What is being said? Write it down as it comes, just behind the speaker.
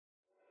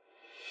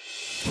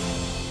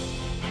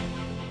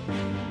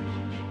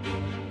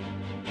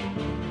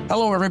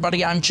Hello,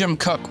 everybody. I'm Jim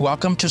Cook.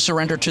 Welcome to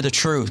Surrender to the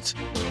Truth.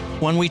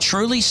 When we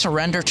truly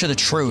surrender to the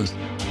truth,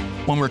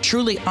 when we're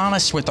truly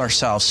honest with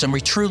ourselves and we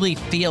truly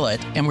feel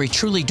it and we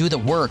truly do the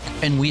work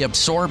and we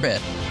absorb it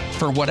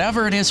for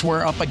whatever it is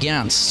we're up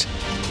against,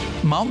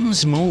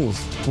 mountains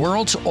move,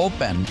 worlds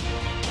open,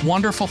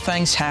 wonderful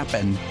things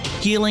happen,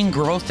 healing,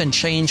 growth, and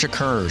change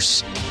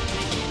occurs.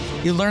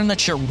 You learn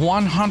that you're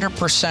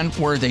 100%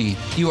 worthy.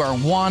 You are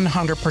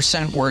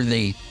 100%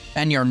 worthy,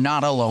 and you're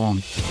not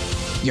alone.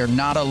 You're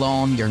not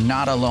alone. You're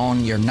not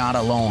alone. You're not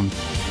alone.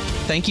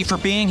 Thank you for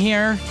being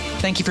here.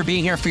 Thank you for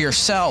being here for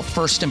yourself,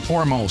 first and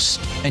foremost.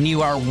 And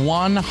you are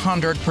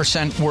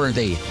 100%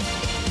 worthy.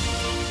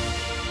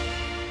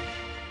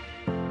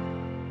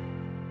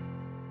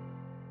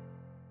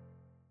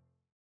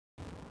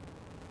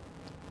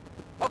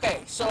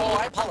 Okay, so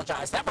I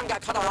apologize. That one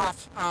got cut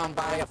off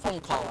by a phone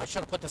call. I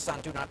should have put this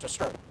on Do Not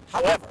Disturb.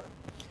 However,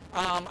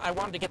 I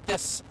wanted to get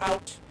this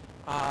out,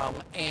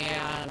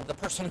 and the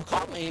person who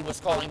called me was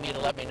calling me to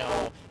let me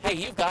know, hey,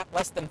 you've got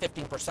less than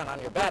 15% on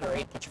your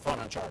battery, put your phone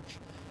on charge,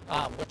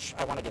 which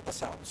I want to get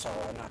this out, so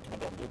I'm not going to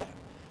be able to do that.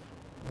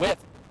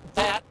 With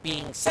that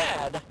being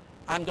said,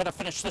 I'm going to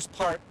finish this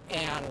part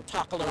and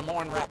talk a little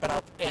more and wrap it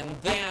up, and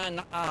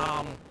then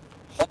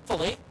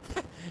hopefully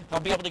I'll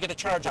be able to get a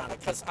charge on it,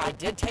 because I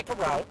did take a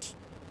route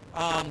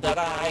that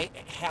I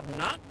have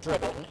not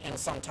driven in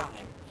some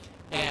time,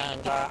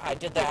 and I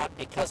did that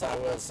because I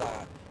was,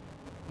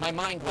 my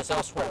mind was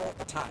elsewhere at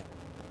the time,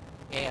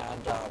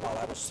 and while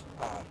I was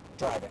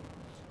driving.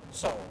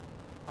 So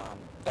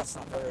that's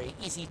not very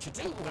easy to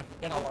do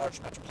in a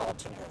large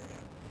metropolitan area,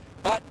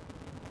 but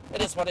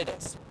it is what it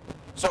is.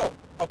 So,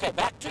 okay,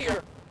 back to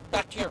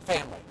your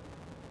family.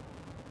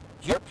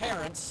 Your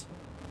parents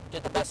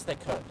did the best they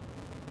could.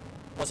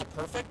 Was it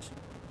perfect?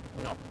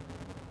 No.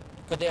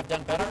 Could they have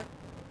done better?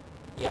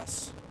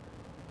 Yes.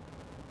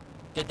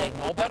 Did they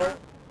know better?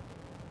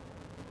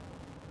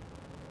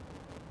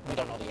 We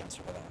don't know the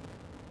answer to that.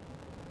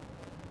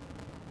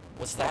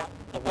 Was that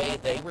the way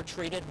they were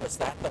treated? Was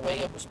that the way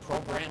it was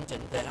programmed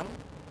in them?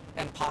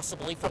 And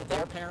possibly from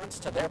their parents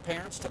to their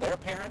parents to their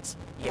parents?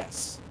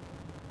 Yes.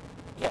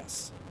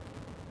 Yes.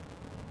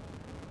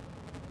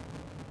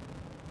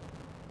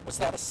 Was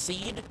that a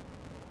seed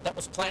that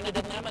was planted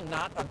in them and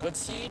not a good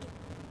seed?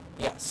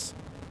 Yes.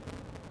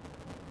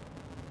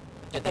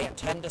 Did they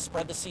intend to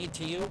spread the seed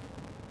to you?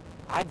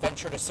 I'd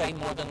venture to say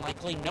more than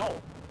likely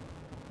no.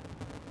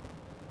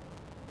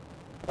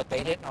 But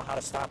they didn't know how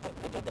to stop it.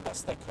 They did the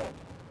best they could.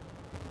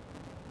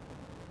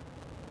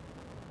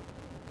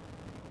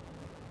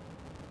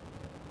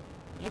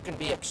 You can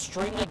be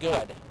extremely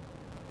good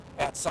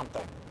at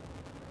something.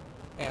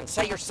 And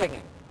say you're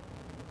singing,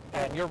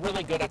 and you're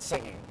really good at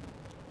singing,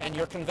 and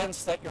you're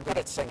convinced that you're good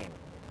at singing,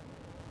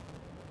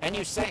 and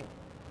you sing.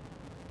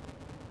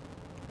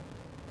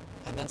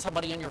 And then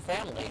somebody in your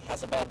family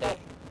has a bad day,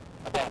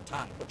 a bad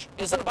time, which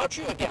isn't about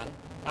you again,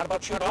 not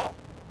about you at all.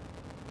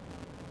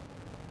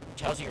 It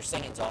tells you your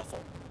singing's awful.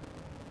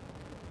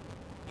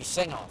 You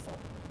sing awful.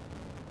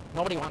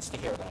 Nobody wants to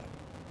hear that.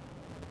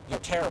 You're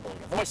terrible.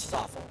 Your voice is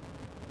awful.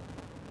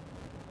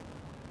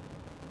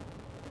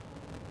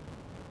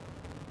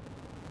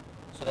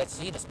 So that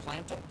seed is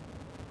planted.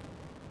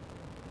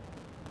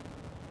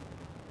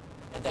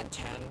 And then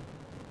 10,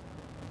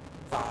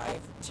 5,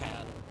 10,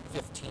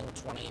 15,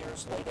 20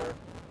 years later,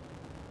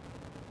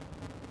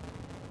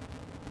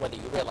 whether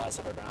you realize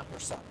it or not,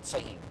 you're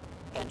singing,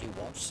 and you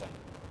won't sing.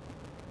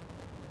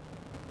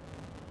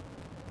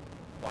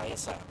 Why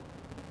is that?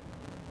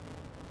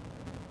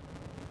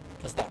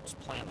 Because that was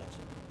planted.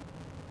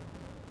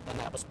 And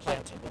that was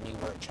planted when you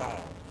were a child.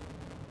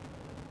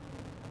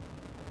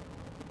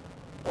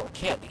 Or a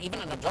kid, even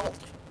an adult.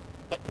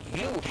 But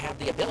you have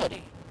the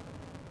ability.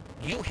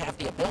 You have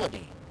the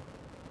ability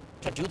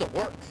to do the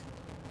work.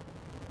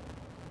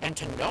 And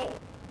to know.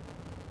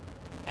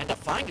 And to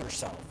find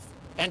yourself.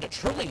 And to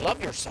truly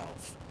love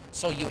yourself.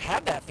 So you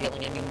have that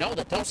feeling and you know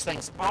that those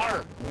things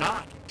are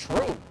not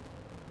true.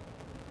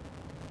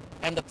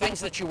 And the things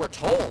that you were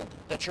told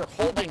that you're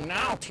holding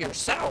now to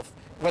yourself,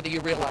 whether you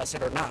realize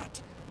it or not,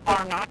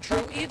 are not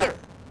true either.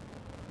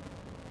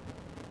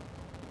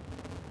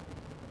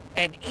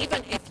 And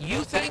even if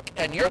you think,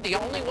 and you're the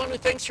only one who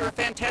thinks you're a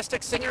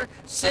fantastic singer,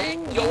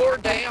 sing your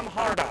damn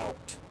heart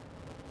out.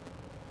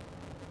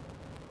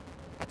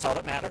 That's all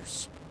that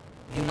matters.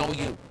 You know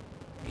you.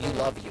 You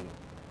love you.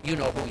 You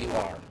know who you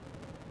are.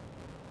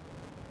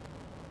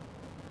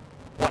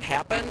 What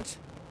happened?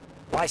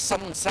 Why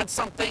someone said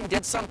something,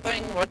 did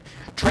something, what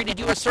treated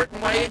you a certain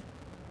way?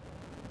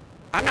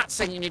 I'm not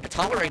saying you need to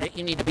tolerate it,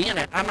 you need to be in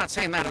it. I'm not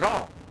saying that at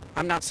all.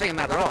 I'm not saying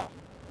that at all.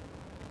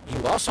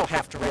 You also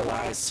have to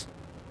realize,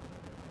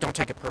 don't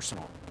take it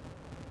personal.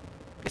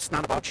 It's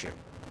not about you.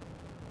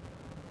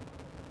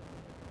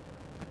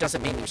 It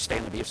doesn't mean you stay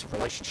in an abusive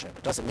relationship.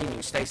 It doesn't mean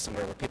you stay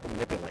somewhere where people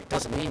manipulate. It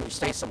doesn't mean you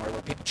stay somewhere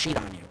where people cheat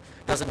on you.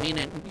 It doesn't mean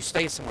you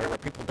stay somewhere where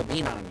people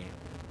demean on you.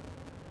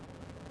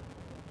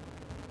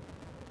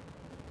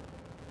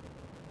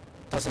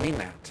 It doesn't mean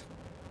that.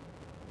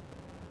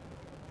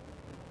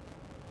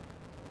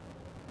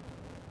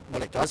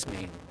 What it does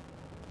mean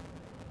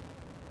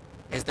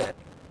is that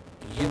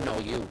you know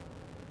you.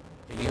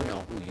 You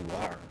know who you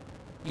are.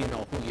 You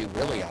know who you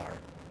really are.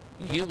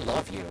 You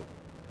love you.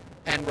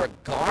 And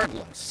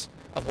regardless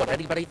of what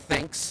anybody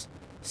thinks,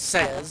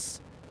 says,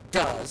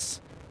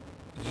 does,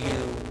 you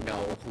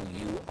know who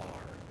you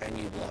are, and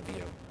you love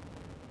you.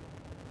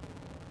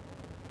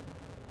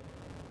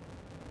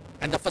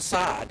 And the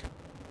facade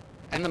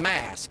and the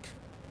mask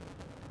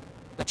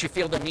that you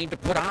feel the need to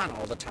put on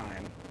all the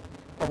time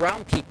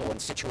around people in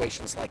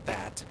situations like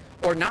that,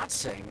 or not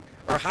sing,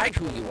 or hide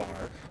who you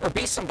are, or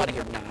be somebody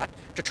you're not,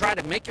 to try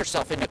to make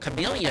yourself into a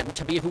chameleon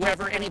to be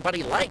whoever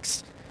anybody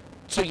likes.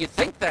 So you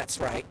think that's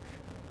right.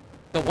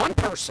 The one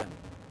person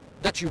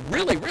that you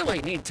really,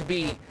 really need to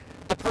be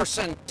the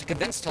person to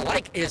convince to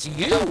like is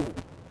you.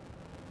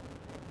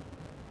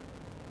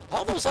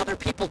 All those other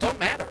people don't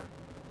matter.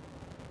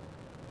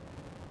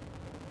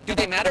 Do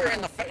they matter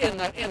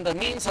in the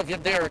means of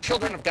they're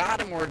children of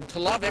God and we're to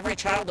love every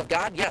child of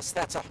God? Yes,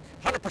 that's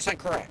 100%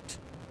 correct.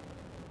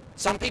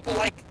 Some people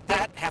like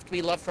that have to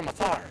be loved from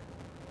afar.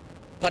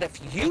 But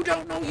if you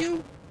don't know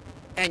you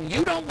and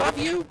you don't love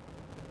you,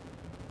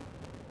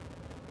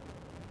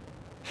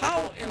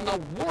 how in the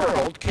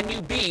world can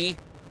you be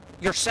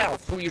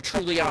yourself, who you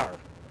truly are?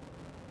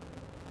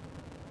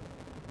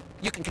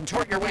 You can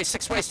contort your way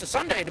 6 ways to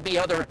Sunday to be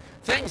other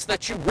things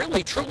that you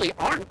really, truly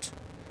aren't.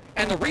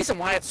 And the reason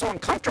why it's so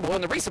uncomfortable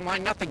and the reason why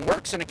nothing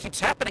works and it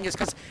keeps happening is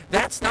because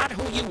that's not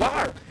who you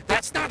are.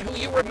 That's not who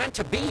you were meant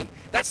to be.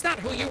 That's not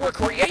who you were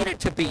created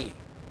to be.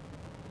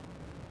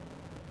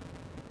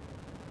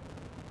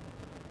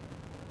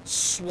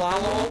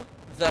 Swallow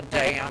the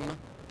damn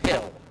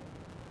pill.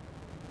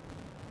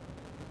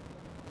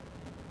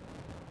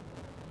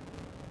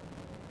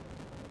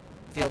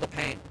 Feel the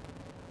pain.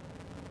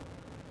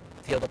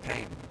 Feel the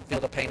pain. Feel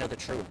the pain of the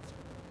truth.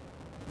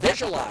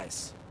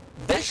 Visualize.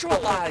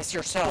 Visualize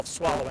yourself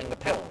swallowing the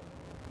pill.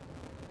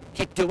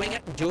 Keep doing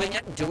it, doing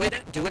it, doing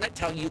it, doing it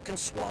till you can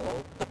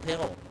swallow the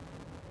pill.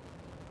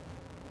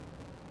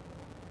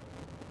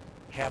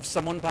 Have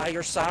someone by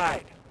your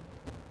side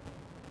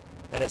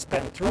that has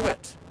been through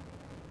it.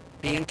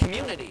 Be in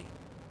community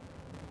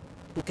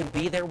who can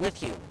be there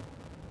with you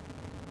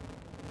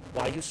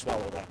while you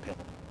swallow that pill.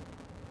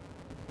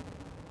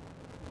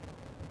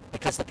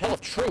 Because the pill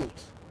of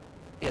truth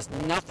is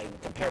nothing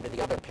compared to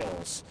the other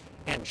pills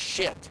and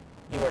shit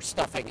you are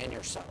stuffing in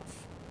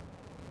yourself.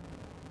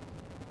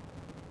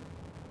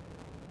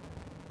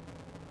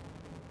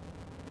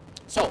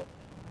 So,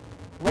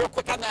 real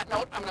quick on that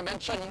note, I'm going to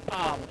mention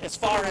as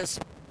far as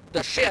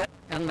the shit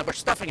and that we're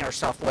stuffing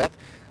ourselves with,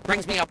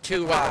 brings me up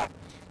to,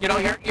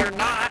 you're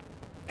not,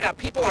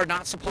 people are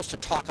not supposed to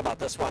talk about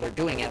this while they're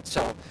doing it,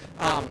 so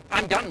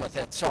I'm done with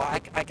it, so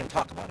I can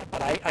talk about it.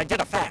 But I did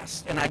a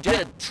fast, and I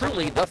did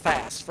truly the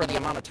fast for the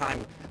amount of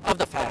time of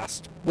the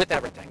fast with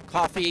everything,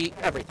 coffee,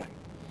 everything.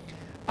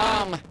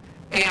 I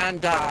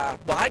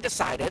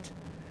decided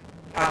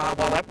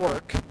while at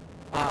work,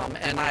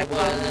 and I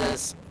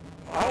was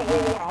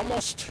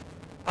almost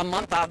a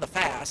month out of the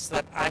fast,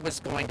 that I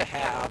was going to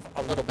have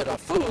a little bit of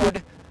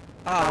food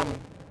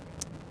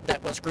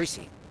that was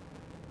greasy.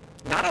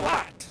 Not a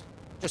lot,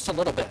 just a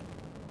little bit.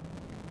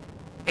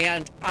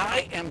 And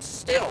I am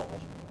still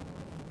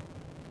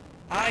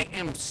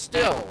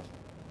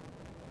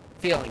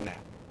feeling that.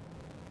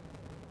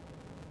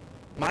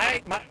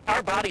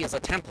 Our body is a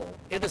temple.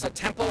 It is a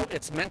temple.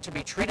 It's meant to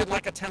be treated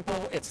like a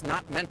temple. It's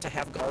not meant to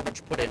have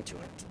garbage put into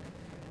it.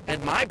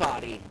 And my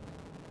body,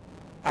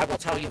 I will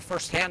tell you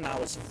firsthand now,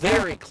 is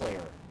very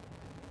clear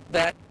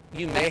that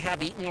you may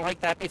have eaten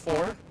like that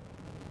before,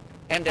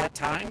 and at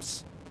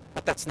times,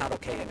 but that's not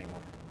okay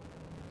anymore.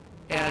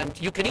 And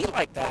you can eat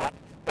like that,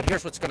 but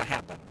here's what's going to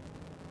happen.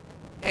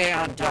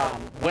 And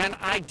when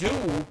I do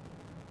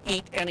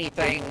eat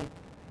anything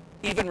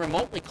even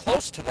remotely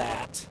close to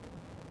that,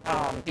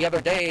 the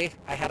other day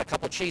I had a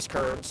couple cheese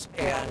curds,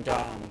 and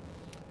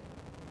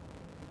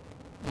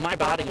my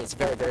body is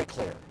very, very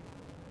clear.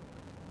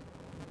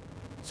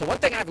 So one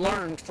thing I've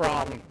learned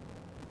from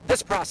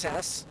this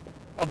process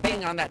of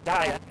being on that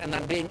diet and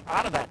then being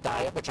out of that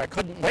diet, which I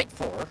couldn't wait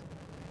for,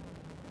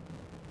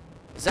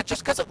 is that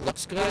just because it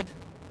looks good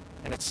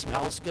and it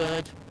smells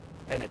good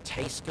and it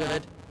tastes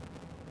good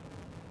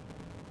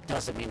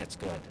doesn't mean it's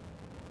good.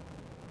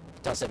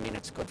 Doesn't mean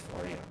it's good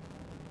for you.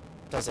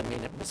 Doesn't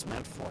mean it was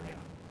meant for you.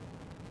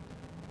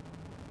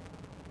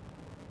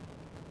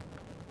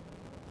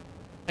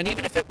 And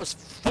even if it was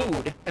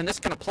food, and this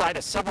can apply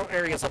to several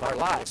areas of our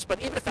lives,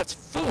 but even if it's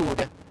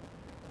food,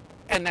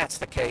 and that's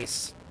the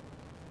case,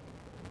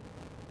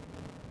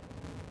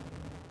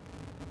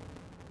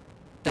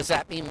 does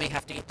that mean we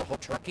have to eat the whole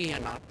turkey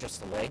and not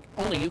just the leg?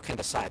 Only you can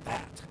decide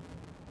that.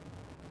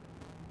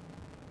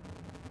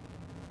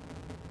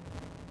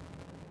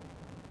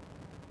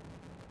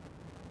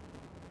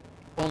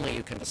 Only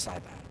you can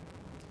decide that.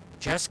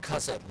 Just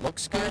because it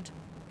looks good,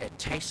 it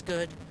tastes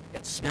good,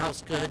 it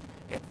smells good,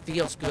 it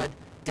feels good,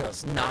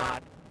 does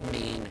not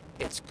mean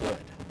it's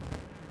good.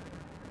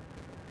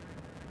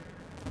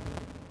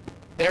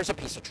 There's a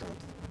piece of truth.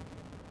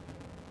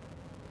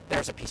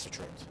 There's a piece of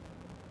truth.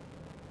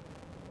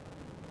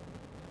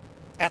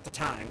 at the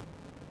time,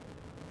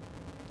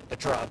 the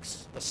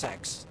drugs, the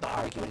sex, the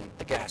arguing,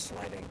 the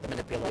gaslighting, the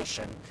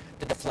manipulation,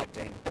 the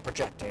deflecting, the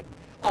projecting,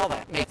 all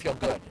that may feel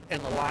good.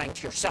 And the lying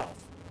to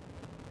yourself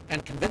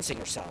and convincing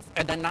yourself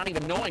and then not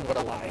even knowing what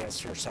a lie is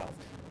to yourself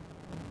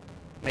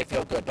may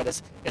feel good. But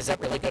is that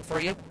really good for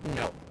you?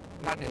 No,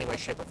 not in any way,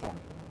 shape, or form.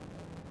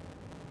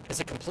 Is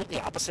it completely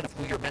opposite of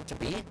who you're meant to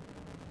be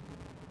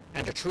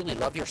and to truly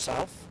love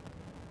yourself?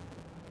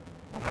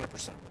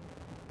 100%.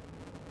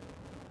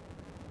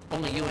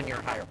 Only you and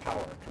your higher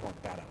power can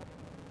work that out.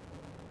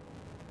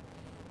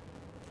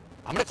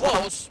 I'm going to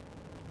close.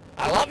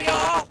 I love you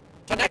all.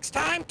 Till next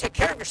time, take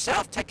care of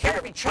yourself. Take care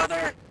of each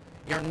other.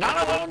 You're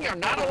not alone. You're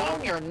not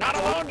alone. You're not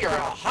alone. You're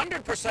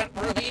 100%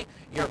 worthy.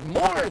 You're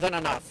more than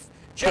enough.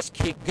 Just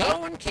keep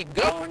going, keep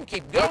going,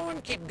 keep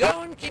going, keep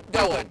going, keep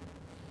going.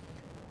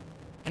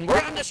 And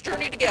we're on this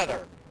journey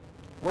together.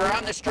 We're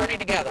on this journey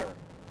together.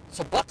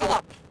 So buckle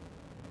up.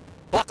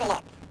 Buckle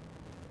up.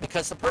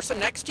 Because the person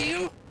next to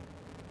you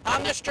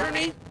on this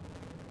journey,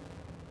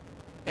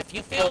 if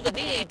you feel the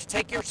need to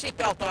take your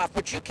seatbelt off,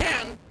 which you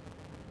can,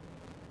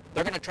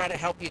 they're going to try to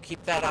help you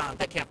keep that on.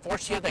 They can't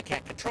force you. They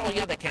can't control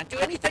you. They can't do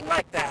anything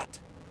like that.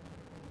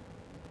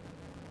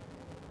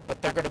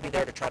 But they're going to be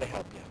there to try to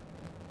help you.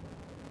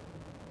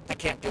 They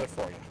can't do it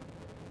for you.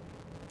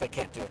 They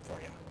can't do it for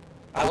you.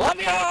 I love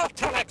you all.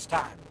 Till next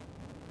time.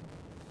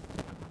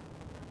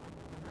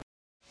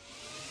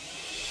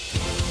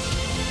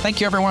 Thank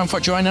you, everyone, for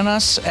joining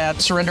us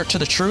at Surrender to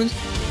the Truth.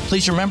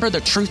 Please remember, the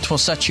truth will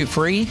set you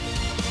free.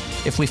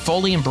 If we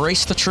fully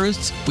embrace the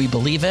truth, we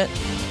believe it,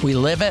 we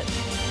live it,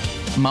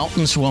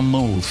 mountains will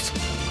move.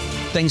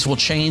 Things will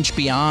change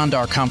beyond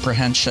our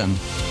comprehension.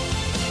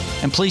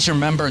 And please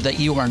remember that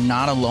you are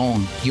not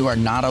alone. You are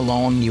not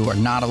alone. You are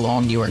not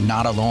alone. You are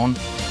not alone.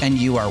 And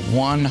you are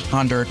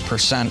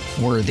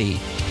 100% worthy.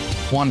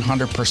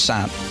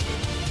 100%.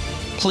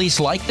 Please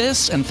like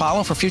this and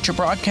follow for future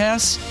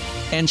broadcasts,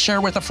 and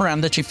share with a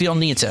friend that you feel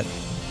needs it.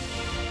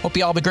 Hope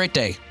you all have a great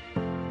day.